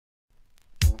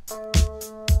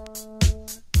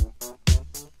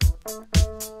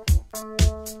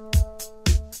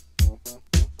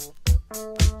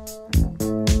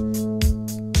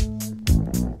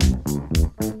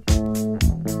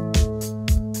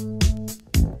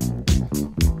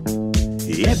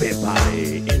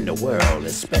Everybody in the world,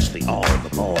 especially all the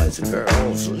boys and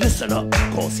girls, listen up,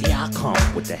 cause here I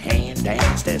come with the hand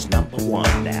dance that's number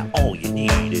one. Now all you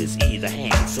need is either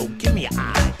hand, so give me an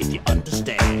eye if you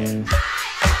understand.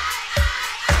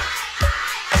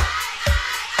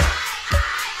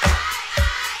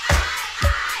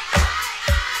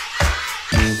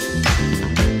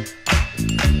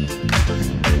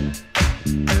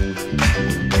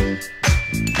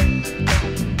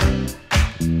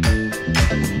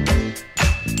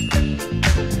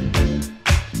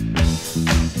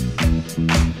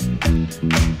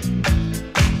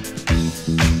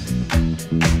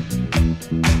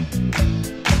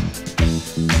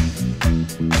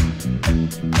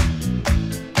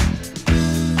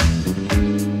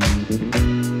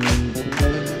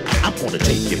 Gonna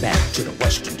take you back to the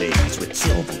western days with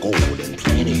silver, gold, and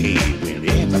plenty hay, when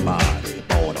everybody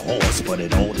bought a horse, but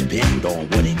it all depended on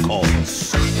what it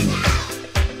cost.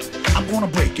 I'm gonna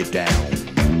break it down.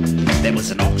 There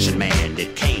was an auction man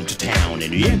that came to town,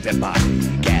 and everybody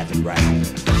gathered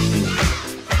round.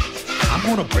 I'm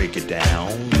gonna break it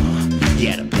down. He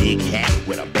had a big hat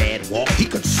with a bad walk. He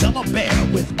could sell a bear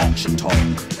with auction talk.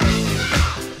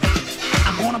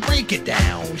 I'm gonna break it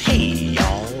down. Hey,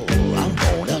 y'all, I'm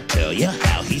gonna tell you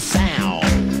how he sound.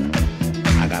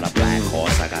 I got a black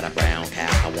horse, I got a brown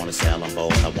cow. I wanna sell them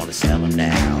both, I wanna sell them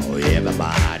now.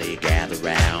 Everybody gather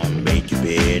round, make your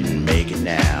bid and make it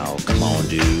now. Come on,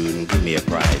 dude, give me a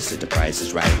price. If the price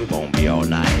is right, we won't be all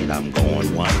night. I'm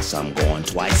going once, I'm going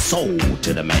twice. Sold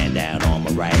to the man down on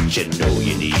my right. You know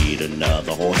you need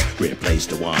another horse. Replace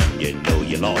the one you know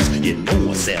you lost. You know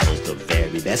what sells the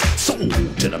very best.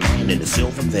 Sold to the man in the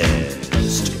silver vest.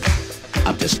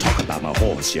 I'm just talking about my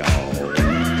horse, y'all.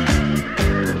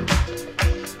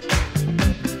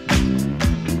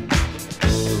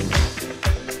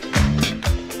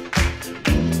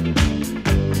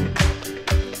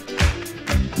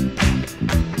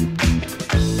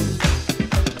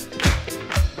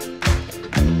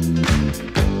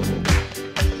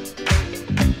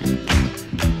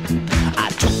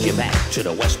 Back to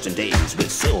the western days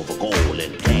with silver, gold,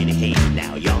 and plenty hay.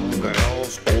 Now young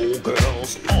girls, old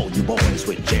girls, all you boys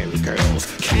with jerry curls.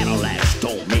 Cadillacs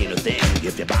don't mean a thing.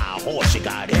 If you buy a horse, you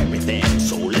got everything.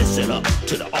 So listen up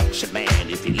to the auction man.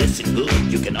 If you listen good,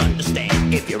 you can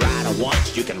understand. If you ride her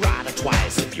once, you can ride her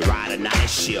twice. If you ride her nice,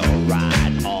 she'll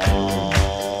ride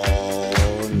all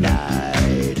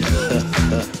night.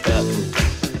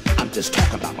 I'm just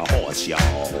talking about my horse,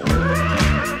 y'all.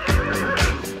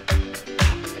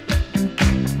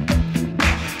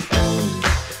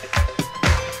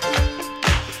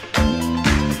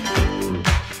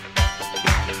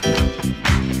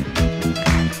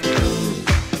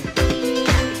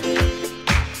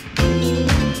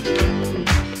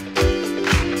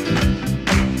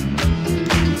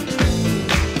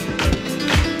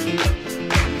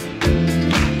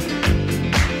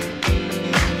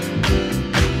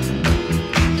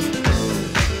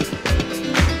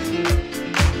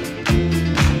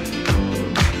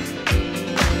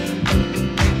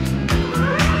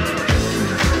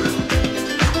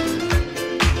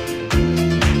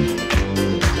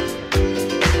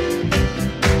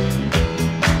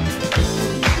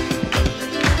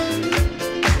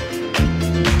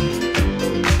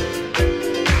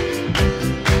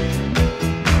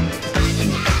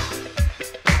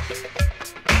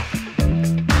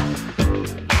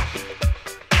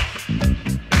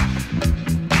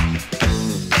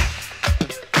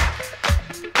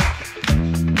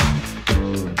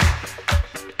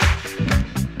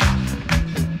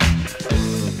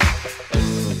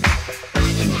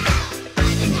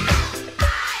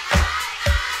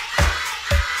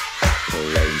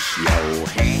 Your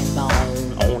hand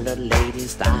on the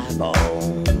lady's thigh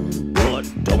bone, but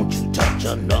don't you touch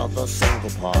another single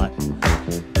part.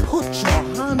 Put your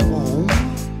hand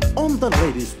on the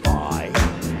lady's thigh,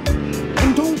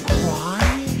 and don't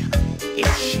cry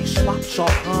if she slaps your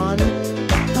hand.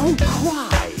 Don't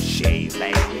cry, she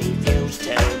may refuse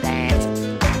to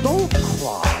dance. Don't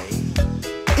cry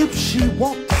if she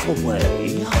walks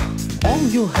away. All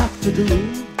you have to do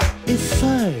is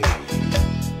say,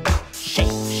 shake,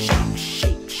 shake,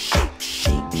 shake, shake,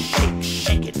 shake, shake,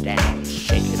 shake it down,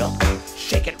 shake it up,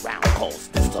 shake it round, cause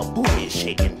this a booty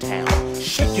shaking town.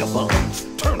 Shake your bones,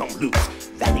 turn them loose,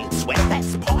 that ain't sweat,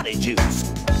 that's party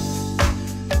juice.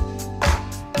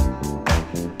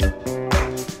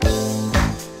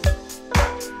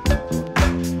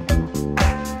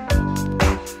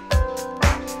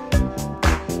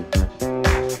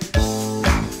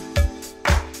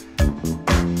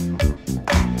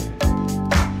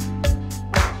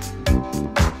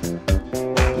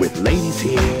 With ladies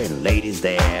here and ladies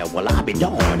there, well, I be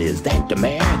darned, is that the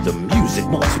man? The music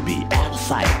must be out of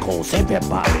sight, cause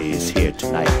everybody's here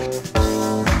tonight.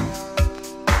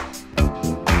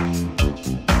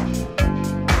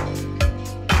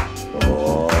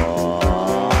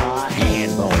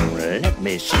 Let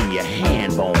me see your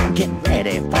hand bone. Get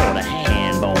ready for the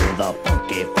hand bone, the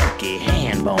funky, funky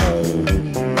hand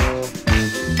bone.